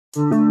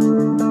Welcome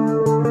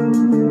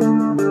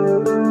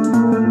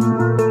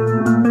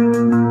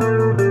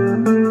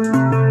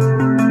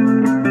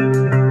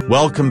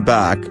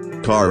back,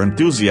 car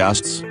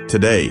enthusiasts.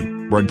 Today,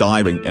 we're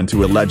diving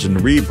into a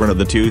legend reprint of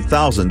the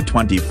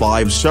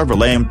 2025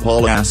 Chevrolet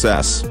Impala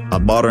SS, a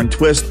modern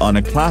twist on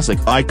a classic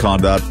icon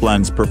that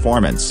blends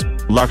performance,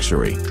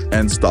 luxury,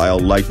 and style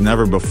like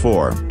never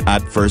before.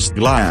 At first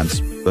glance,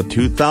 the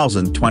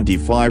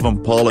 2025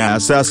 Impala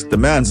SS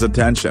demands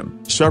attention.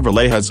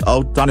 Chevrolet has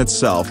outdone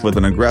itself with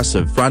an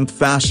aggressive front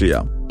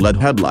fascia, LED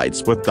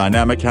headlights with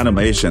dynamic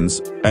animations,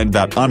 and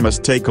that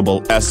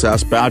unmistakable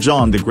SS badge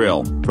on the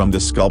grille. From the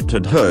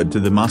sculpted hood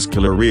to the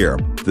muscular rear,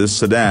 this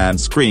sedan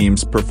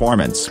screams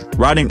performance.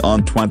 Riding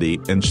on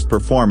 20-inch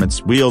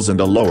performance wheels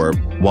and a lower,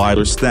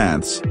 wider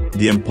stance,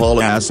 the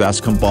Impala SS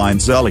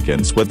combines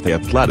elegance with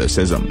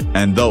athleticism.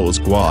 And those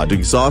quad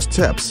exhaust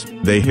tips,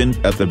 they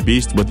hint at the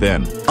beast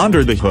within.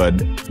 Under the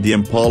hood, the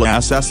Impala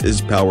SS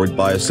is powered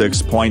by a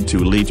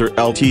 6.2-liter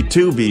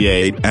LT2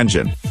 V8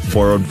 engine.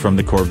 Borrowed from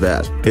the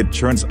Corvette, it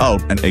churns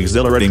out an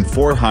exhilarating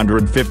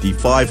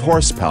 455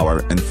 horsepower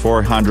and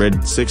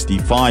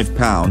 465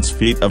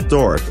 pounds-feet of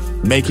torque,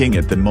 making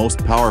it the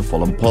most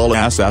powerful Impala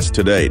SS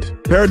to date.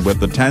 Paired with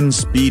the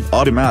 10-speed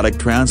automatic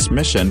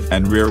transmission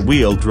and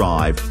rear-wheel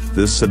drive,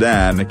 this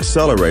sedan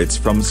accelerates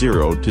from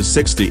 0 to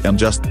 60 in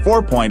just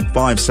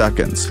 4.5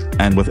 seconds,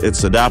 and with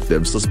its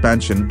adaptive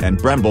suspension and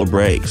Brembo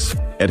brakes,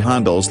 it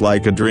handles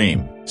like a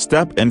dream.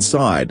 Step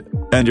inside,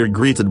 and you're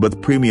greeted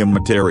with premium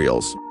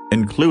materials,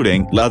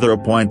 including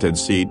leather-appointed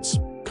seats,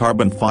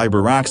 carbon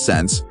fiber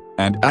accents,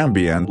 and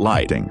ambient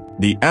lighting.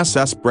 The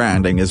SS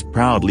branding is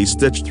proudly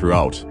stitched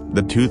throughout.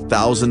 The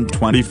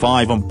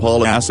 2025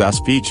 Impala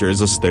SS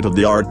features a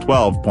state-of-the-art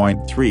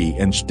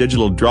 12.3-inch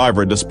digital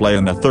driver display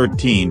and a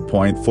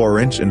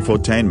 13.4-inch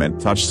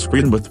infotainment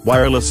touchscreen with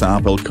wireless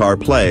Apple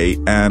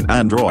CarPlay and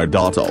Android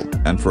Auto.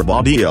 And for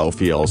audio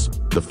feels,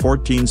 the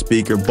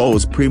 14-speaker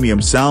Bose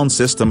premium sound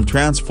system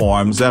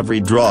transforms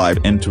every drive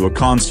into a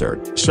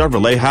concert.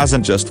 Chevrolet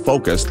hasn't just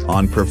focused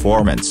on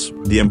performance.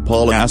 The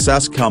Impala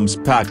SS comes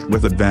packed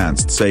with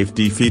advanced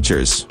safety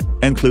features,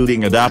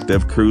 including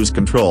adaptive cruise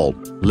control,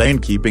 lane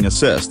keeping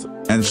assist,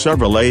 and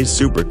Chevrolet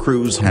Super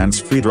Cruise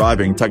hands-free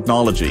driving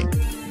technology.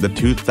 The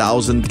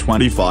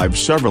 2025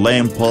 Chevrolet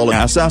Impala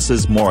SS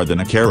is more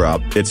than a car,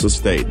 it's a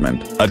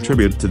statement, a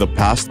tribute to the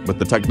past with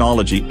the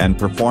technology and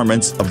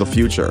performance of the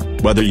future.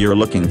 Whether you're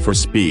looking for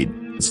speed,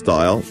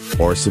 style,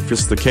 or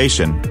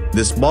sophistication,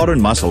 this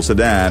modern muscle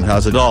sedan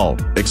has it all.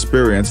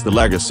 Experience the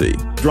legacy.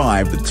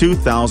 Drive the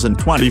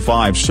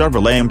 2025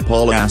 Chevrolet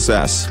Impala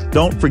SS.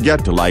 Don't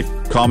forget to like,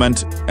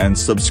 comment, and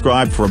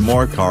subscribe for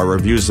more car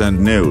reviews and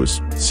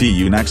news. See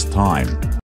you next time.